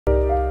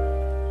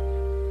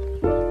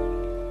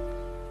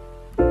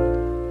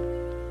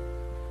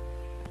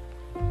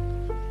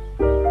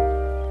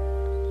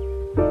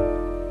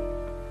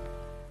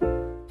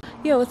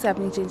Yo, what's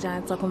happening,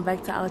 Giants? Welcome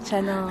back to our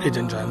channel. Hey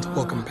Giants,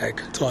 welcome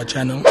back to our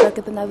channel. Back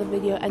with another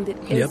video, and it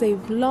is a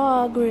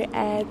vlog. We're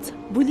at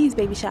Bully's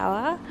baby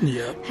shower.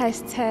 Yeah.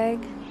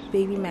 Hashtag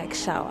baby MAK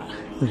shower.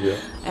 Yeah.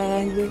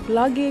 And we're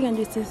vlogging, and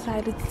we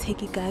decided to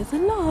take you guys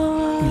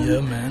along.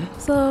 Yeah, man.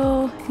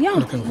 So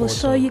yeah, we'll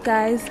show you it.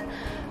 guys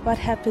what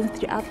happens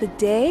throughout the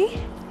day.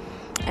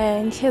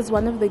 And here's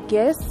one of the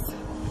guests.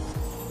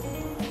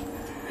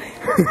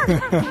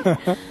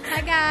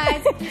 Hi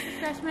guys, please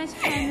subscribe to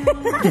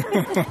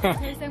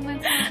my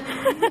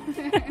channel.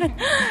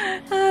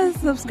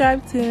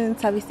 Subscribe to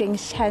Ntabi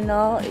Singh's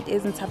channel. It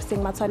is Ntabi Singh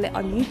Matwale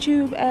on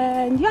YouTube,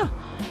 and yeah,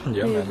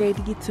 we're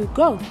ready to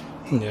go.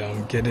 Yeah,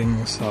 I'm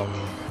getting some.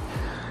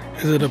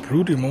 Is it a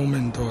broody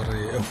moment or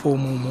a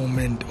formal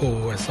moment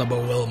or a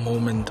SBWL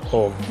moment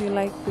of? You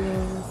like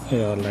this?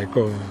 Yeah, like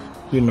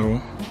you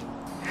know.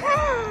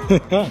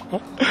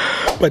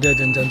 But yeah,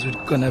 Giants,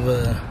 we're gonna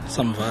have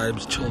some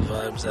vibes, chill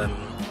vibes,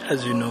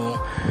 as you know.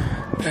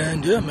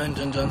 And yeah, man,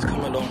 Giants,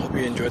 come along. Hope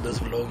you enjoyed this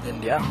vlog,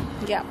 and yeah.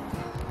 Yeah.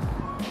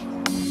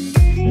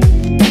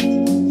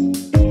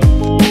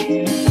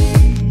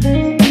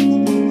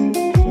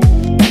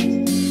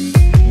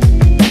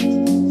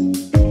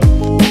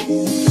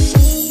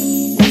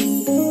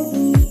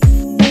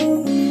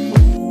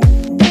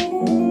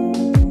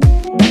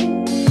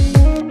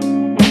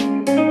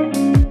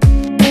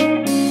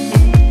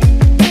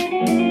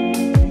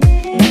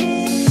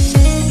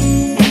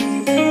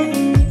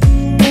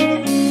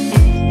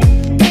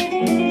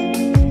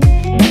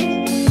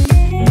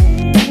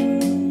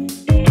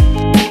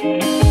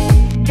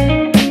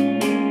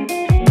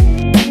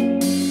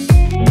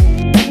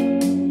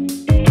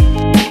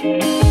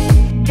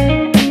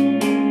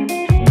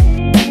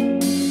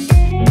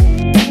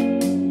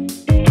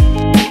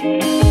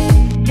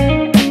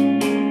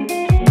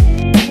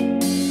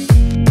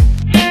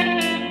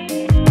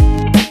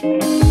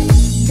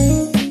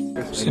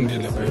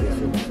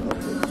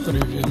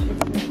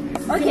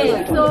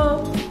 Okay, so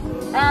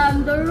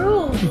the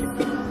rules,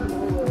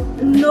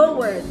 no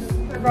words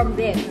from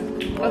them.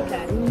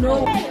 Okay,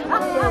 no.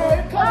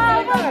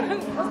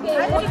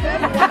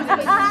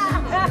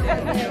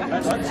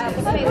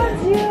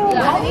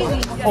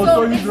 Oh,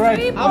 so he's right.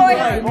 3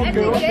 points.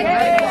 Okay.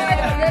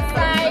 This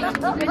side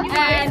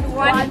and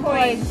 1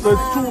 point. So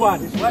it's 2-1.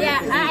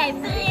 Yeah, I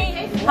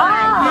think.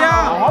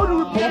 Yeah. How do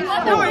we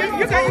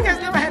You guys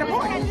never had a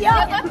point.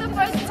 got the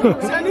first 2. You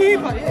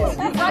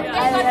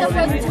got the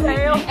first 2.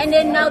 And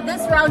then now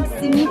this round,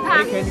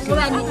 Sinipa.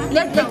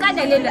 Let's look at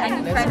the little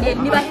and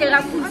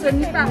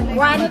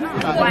 1.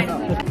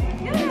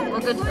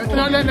 Okay.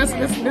 No,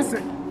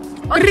 listen.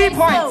 Okay, 3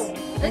 points. So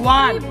it's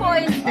 1. 3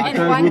 points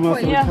and 1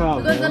 point.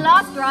 Because the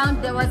last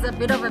round there was a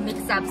bit of a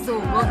mix-up, so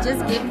we'll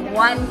just give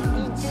 1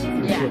 each.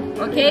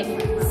 Yeah. Okay.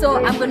 So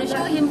I'm gonna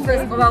show him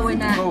first about when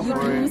you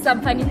do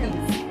some funny things.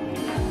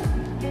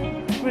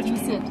 What you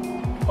see it?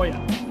 Oh yeah.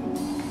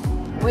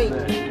 Wait.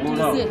 Do you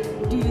see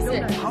it? Do you see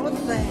it? 1,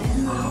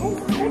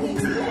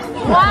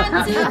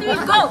 2, 3,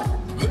 go.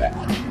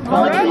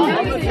 After you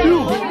did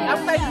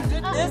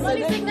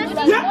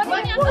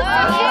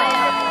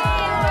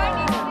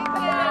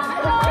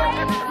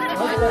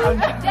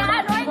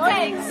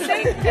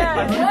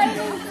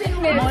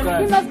He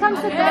must come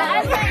to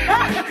bed.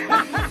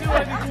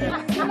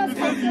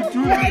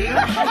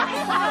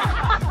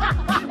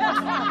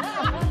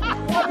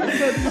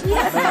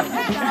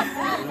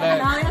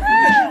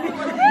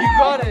 You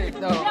got it.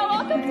 No.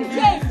 Welcome to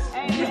change.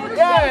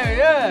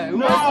 Yeah.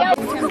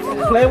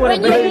 Play with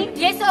it.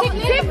 Yes, so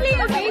simply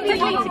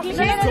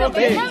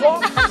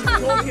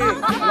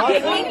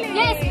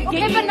yes,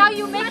 okay, but now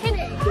you make it.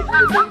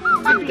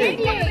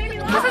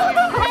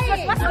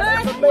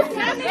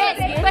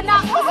 Yes, but now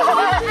I'm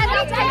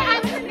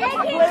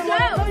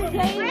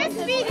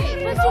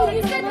breastfeeding. But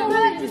you said the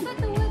word.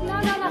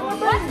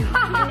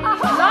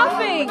 No.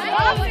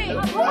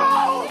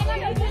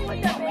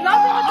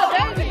 Laughing with the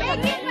baby.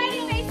 Making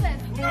ready faces.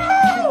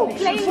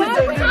 Play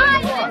one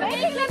time.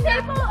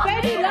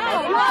 Baby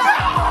love.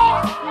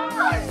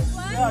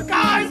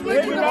 Guys,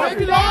 baby love.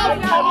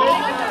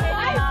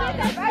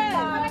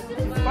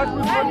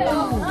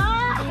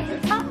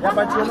 Yeah,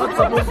 but you're not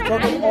supposed to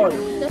talk at all.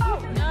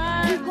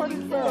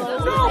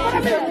 No, but I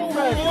mean,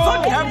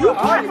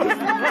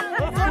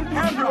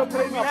 you were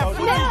playing about it.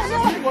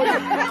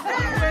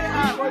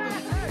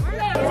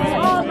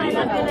 Oh my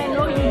God, I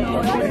know you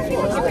know.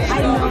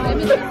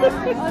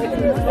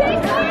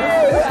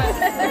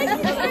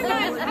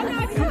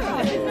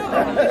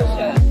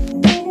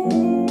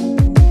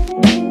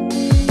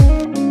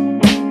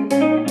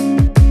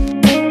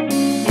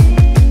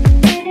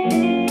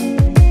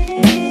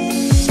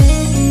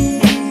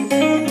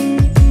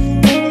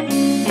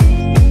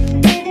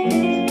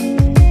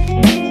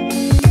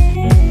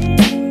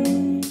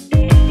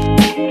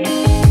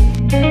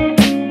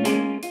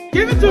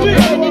 Give it to me.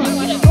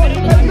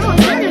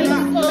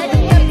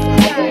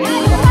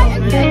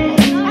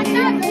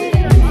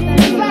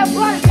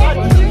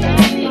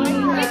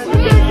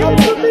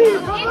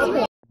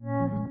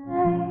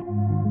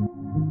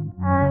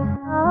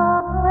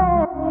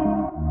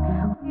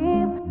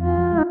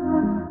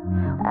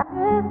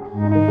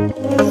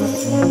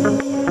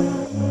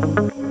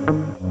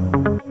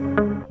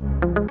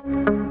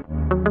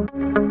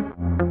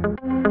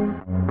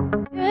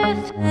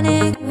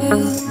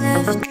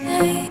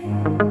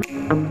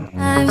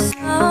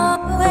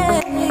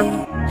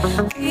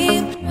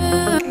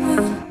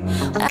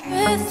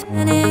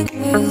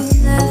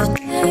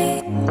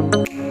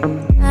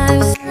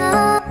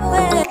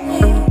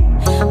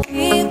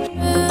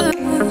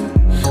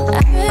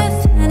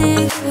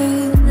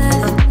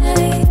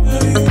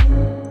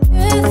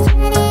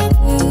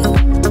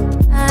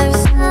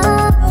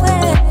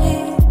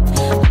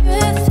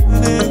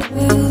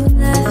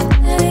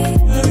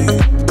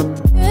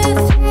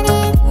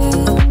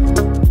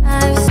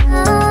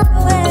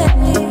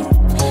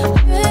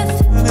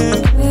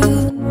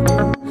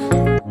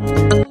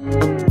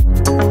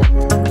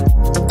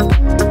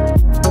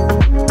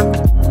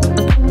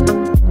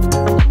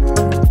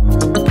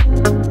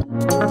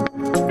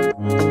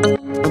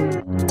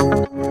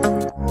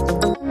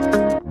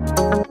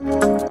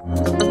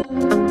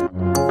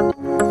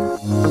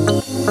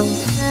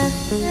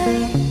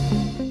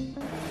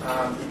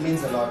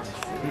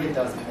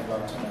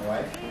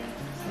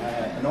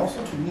 And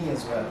also to me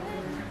as well.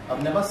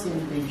 I've never seen a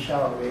baby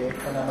shower where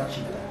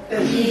Konamachita.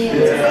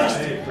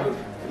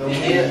 The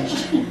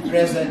way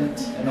present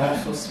and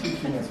also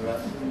speaking as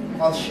well.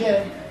 I'll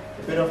share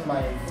a bit of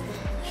my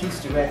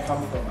history where I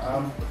come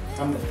from.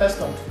 I'm the first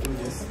one to do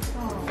this,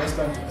 first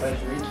one to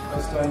graduate,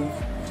 first one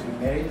to be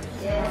married,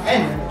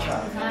 and have a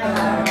child.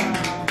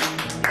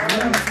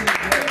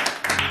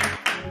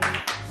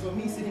 So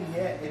me sitting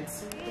here,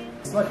 it's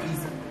not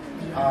easy.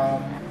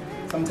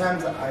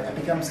 Sometimes I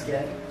become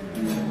scared,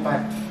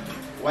 but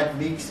what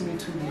makes me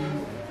to be,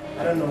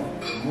 I don't know,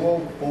 more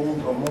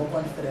bold or more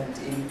confident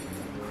in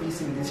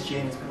facing this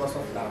journey is because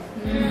of love.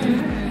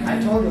 I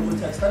told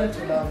you, I started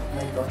to love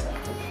my daughter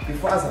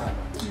before Azar.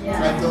 So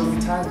I told me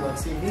times I would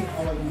say, hey,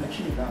 how are you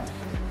actually now?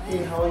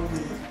 Hey, how are you?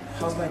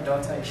 How's my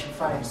daughter? Is she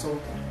fine? So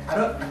I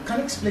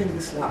can't explain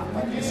this love,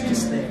 but it's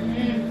just there.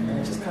 And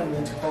I just can't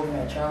wait to hold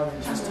my child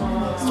and just talk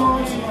about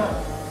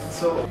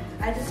So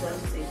I just want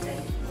to say thank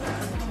you.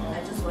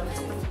 I just want to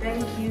say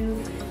thank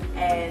you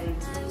and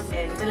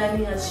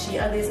telling us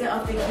they say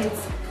after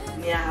kids,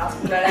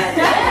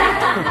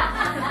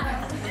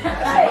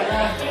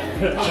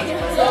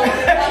 So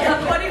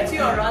according to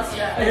your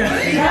roster, we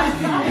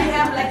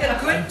have like a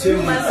good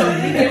 2 months of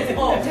weekends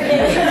off.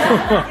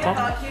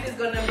 Our kid is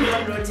gonna be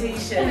on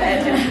rotation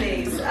at the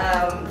place.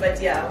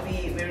 But yeah,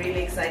 we're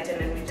really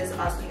excited and we just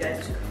ask you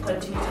guys to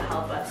continue to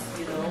help us,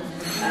 in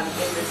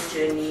this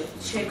journey.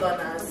 Check on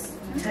us.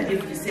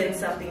 If you send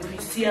something, if you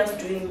see us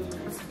doing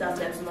stuff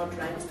that's not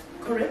right,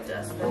 correct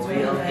us. That's where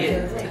you're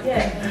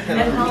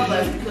and help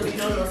us, because we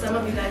don't know. Some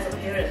of you guys are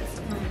parents,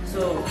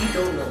 so we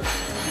don't know.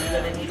 We're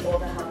gonna need all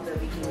the help that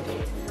we can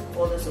get,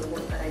 all the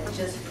support. But I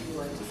just really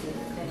want to say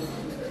thank you,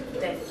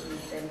 thank you,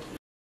 thank you.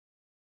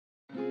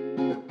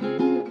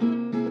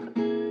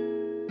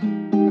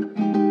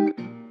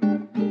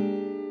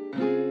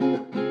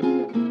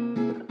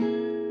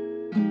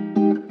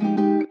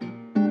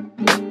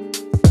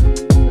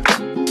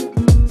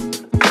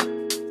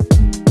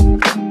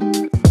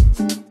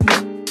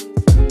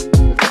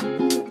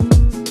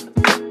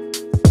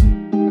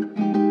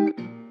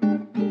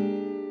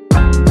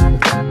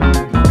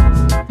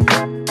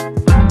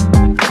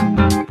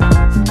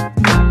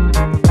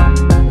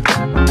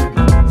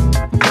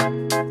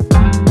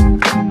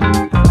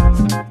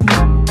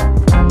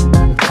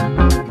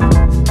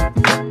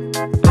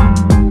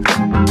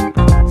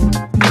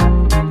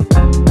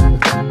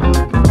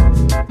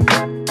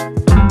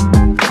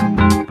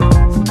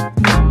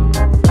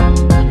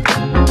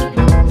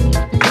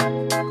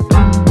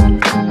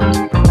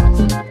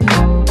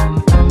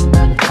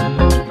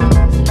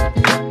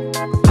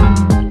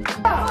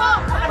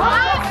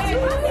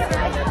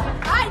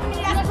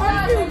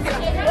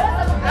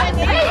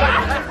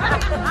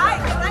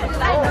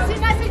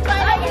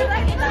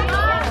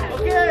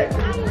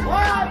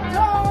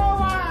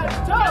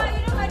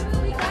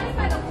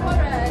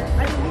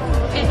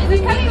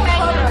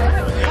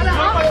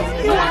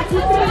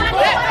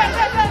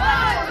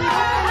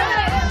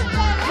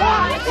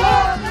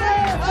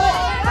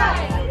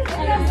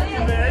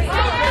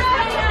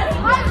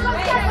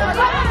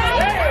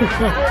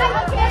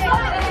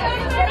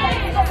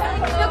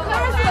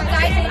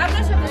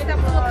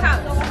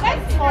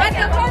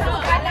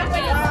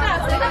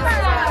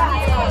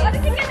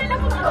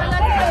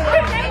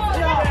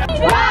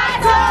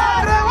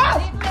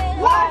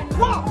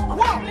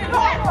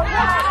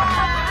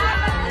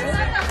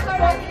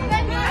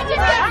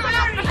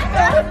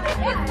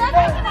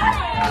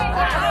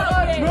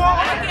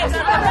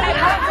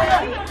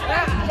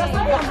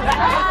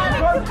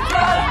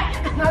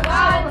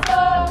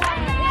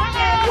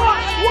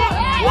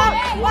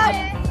 What?